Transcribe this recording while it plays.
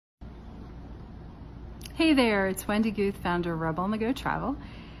Hey there, it's Wendy Guth, founder of Rebel on the Go Travel.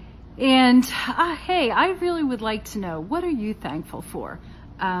 And hey, I really would like to know, what are you thankful for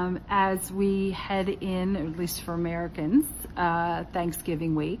as we head in, or at least for Americans,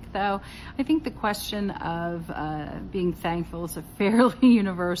 Thanksgiving week? Though I think the question of being thankful is a fairly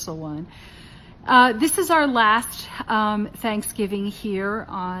universal one. This is our last Thanksgiving here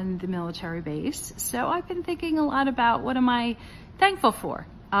on the military base, so I've been thinking a lot about what am I thankful for.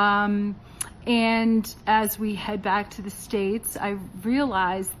 And as we head back to the States, I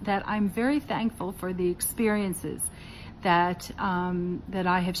realized that I'm very thankful for the experiences that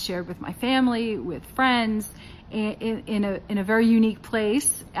I have shared with my family, with friends, in a very unique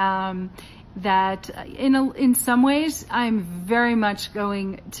place. That in some ways I'm very much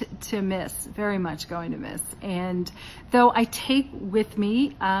going to miss. And though I take with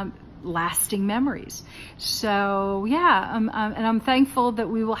me lasting memories. So yeah, and I'm thankful that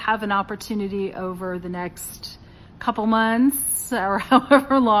we will have an opportunity over the next couple months or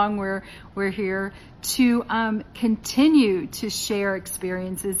however long we're here to continue to share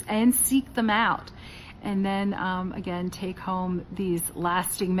experiences and seek them out, and then again take home these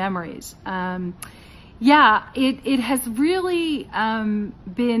lasting memories. It has really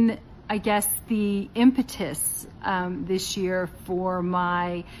been, I guess, the impetus this year for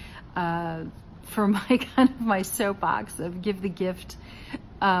my kind of my soapbox of give the gift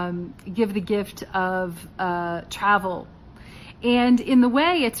of travel. And in the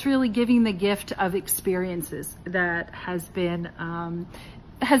way, it's really giving the gift of experiences that has been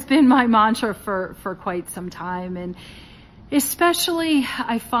my mantra for quite some time. And especially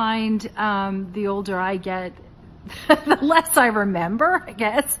I find the older I get, the less I remember, I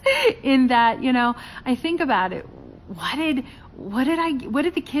guess, in that, I think about it. What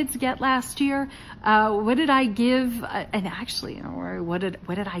did the kids get last year? What did I give? And actually, what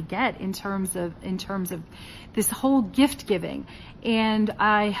did I get in terms of this whole gift giving? And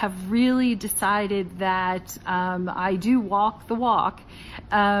I have really decided that I do walk the walk.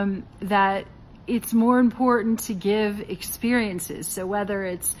 That it's more important to give experiences. So whether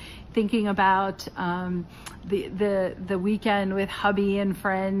it's thinking about the weekend with hubby and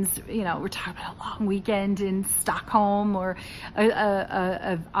friends, we're talking about a long weekend in Stockholm, or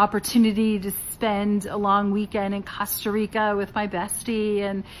a opportunity to spend a long weekend in Costa Rica with my bestie,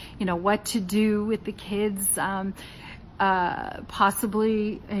 and what to do with the kids.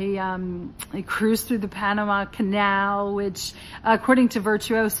 Possibly a cruise through the Panama Canal, which according to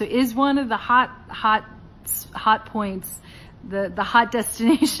Virtuoso is one of the hot points, the hot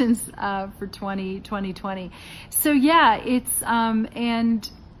destinations for 2020. So yeah, it's and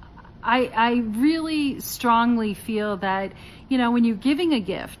I really strongly feel that when you're giving a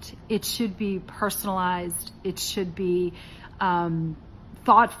gift, it should be personalized, it should be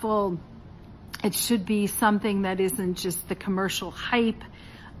thoughtful. It should be something that isn't just the commercial hype,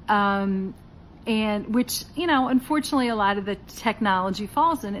 and which, unfortunately a lot of the technology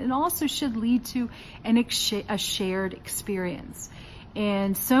falls in. It also should lead to a shared experience.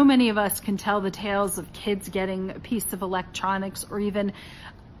 And so many of us can tell the tales of kids getting a piece of electronics, or even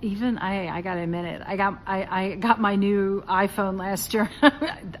I gotta admit it, I got my new iPhone last year.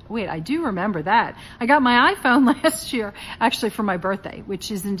 Wait, I do remember that. I got my iPhone last year, actually for my birthday, which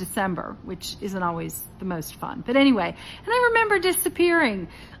is in December, which isn't always the most fun. But anyway, and I remember disappearing.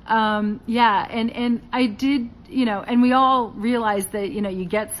 And I did, and we all realize that, you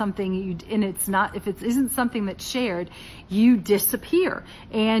get something, and it's not, if it isn't something that's shared, you disappear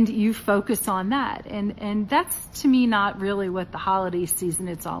and you focus on that. And that's, to me, not really what the holiday season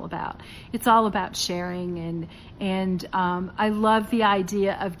it's all about. It's all about sharing, and I love the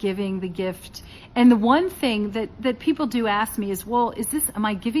idea of giving the gift. And the one thing that people do ask me is, well, am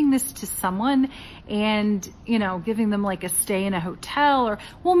I giving this to someone and, giving them like a stay in a hotel? Or,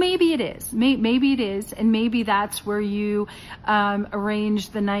 well, maybe it is. Maybe it is. And maybe that's where you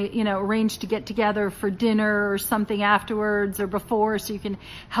arrange the night, arrange to get together for dinner or something afterwards or before, so you can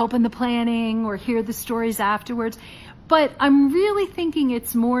help in the planning or hear the stories afterwards. But I'm really thinking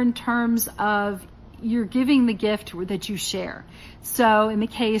it's more in terms of you're giving the gift that you share. So in the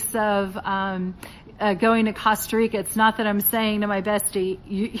case of going to Costa Rica, it's not that I'm saying to my bestie,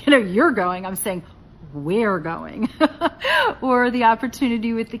 you're going. I'm saying we're going. Or the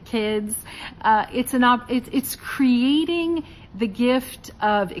opportunity with the kids. It's creating the gift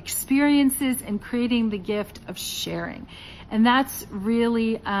of experiences and creating the gift of sharing. And that's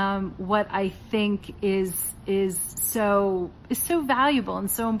really what I think is so valuable and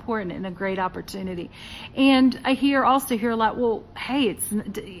so important and a great opportunity. And I also hear a lot, well, hey,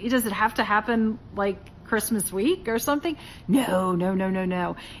 it doesn't have to happen like Christmas week or something.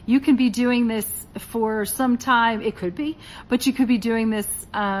 No. You can be doing this for some time. It could be, but you could be doing this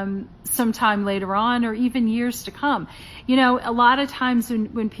sometime later on or even years to come. You know, a lot of times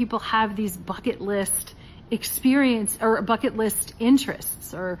when people have these bucket list experience or bucket list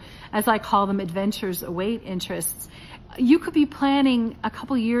interests, or as I call them, adventures await interests, you could be planning a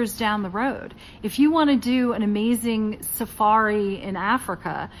couple years down the road. If you want to do an amazing safari in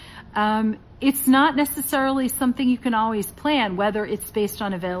Africa, it's not necessarily something you can always plan, whether it's based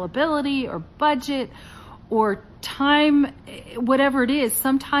on availability or budget or time, whatever it is.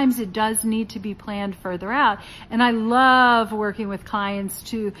 Sometimes it does need to be planned further out. And I love working with clients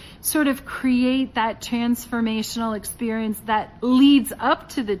to sort of create that transformational experience that leads up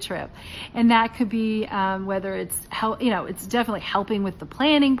to the trip. And that could be whether it's it's definitely helping with the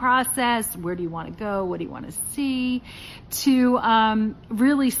planning process. Where do you want to go? What do you want to see? To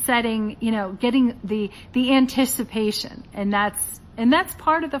really setting, getting the anticipation, and that's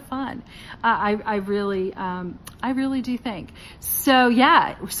part of the fun. I really do think. So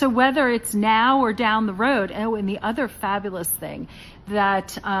yeah, so whether it's now or down the road, and the other fabulous thing,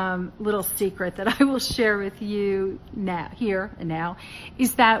 that little secret that I will share with you now,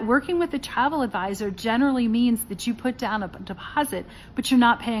 is that working with a travel advisor generally means that you put down a deposit, but you're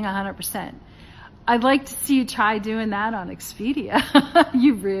not paying 100%. I'd like to see you try doing that on Expedia.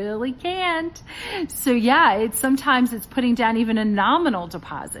 You really can't. So yeah, sometimes it's putting down even a nominal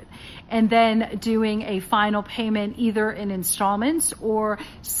deposit and then doing a final payment either in installments, or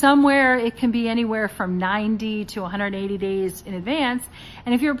somewhere it can be anywhere from 90 to 180 days in advance.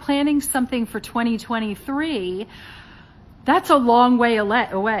 And if you're planning something for 2023, that's a long way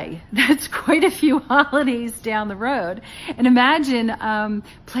away. That's quite a few holidays down the road. And imagine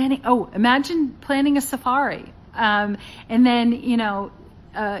planning a safari, and then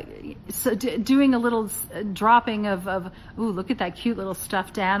doing a little dropping of look at that cute little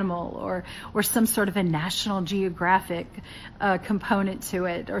stuffed animal, or some sort of a National Geographic component to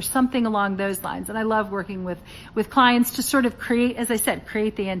it, or something along those lines. And I love working with clients to sort of create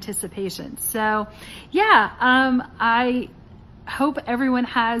the anticipation. So yeah, I hope everyone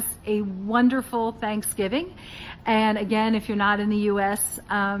has a wonderful Thanksgiving. And again, if you're not in the U.S.,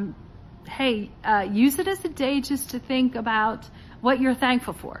 use it as a day just to think about what you're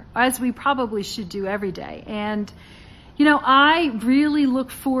thankful for, as we probably should do every day. And, I really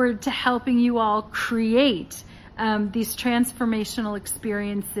look forward to helping you all create these transformational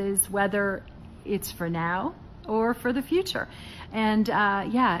experiences, whether it's for now or for the future. And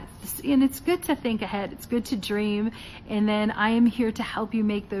and it's good to think ahead. It's good to dream. And then I am here to help you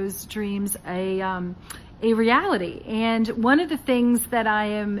make those dreams a reality. And one of the things that I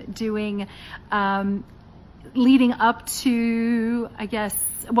am doing leading up to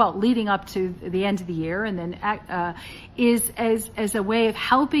the end of the year, and then is as a way of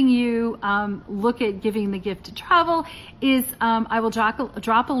helping you look at giving the gift to travel, is I will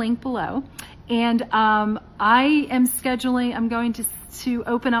drop a link below. And I'm going to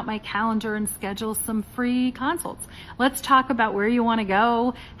open up my calendar and schedule some free consults. Let's talk about where you want to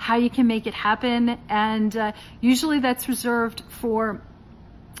go, how you can make it happen. And usually that's reserved for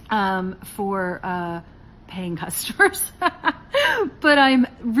paying customers. But I'm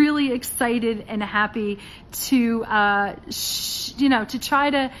really excited and happy to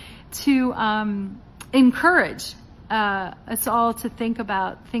try to encourage us all to think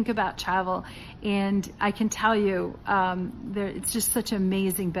about travel. And I can tell you, it's just such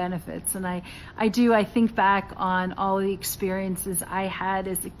amazing benefits. And I think back on all the experiences I had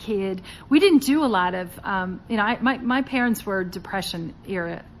as a kid. We didn't do a lot of, my parents were Depression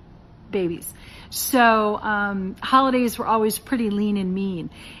era babies. So holidays were always pretty lean and mean.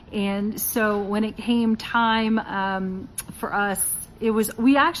 And so when it came time for us,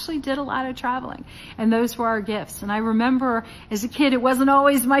 we actually did a lot of traveling, and those were our gifts. And I remember as a kid, it wasn't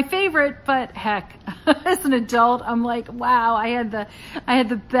always my favorite, but heck, as an adult, I'm like, wow, I had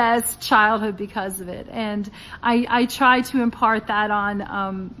the best childhood because of it. And I try to impart that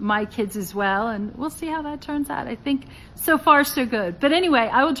on my kids as well, and we'll see how that turns out. I think so far so good. But anyway,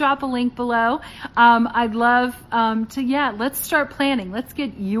 I will drop a link below. I'd love let's start planning. Let's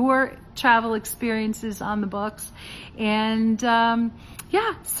get your travel experiences on the books. And so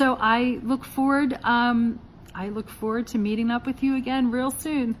I look forward to meeting up with you again real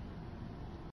soon.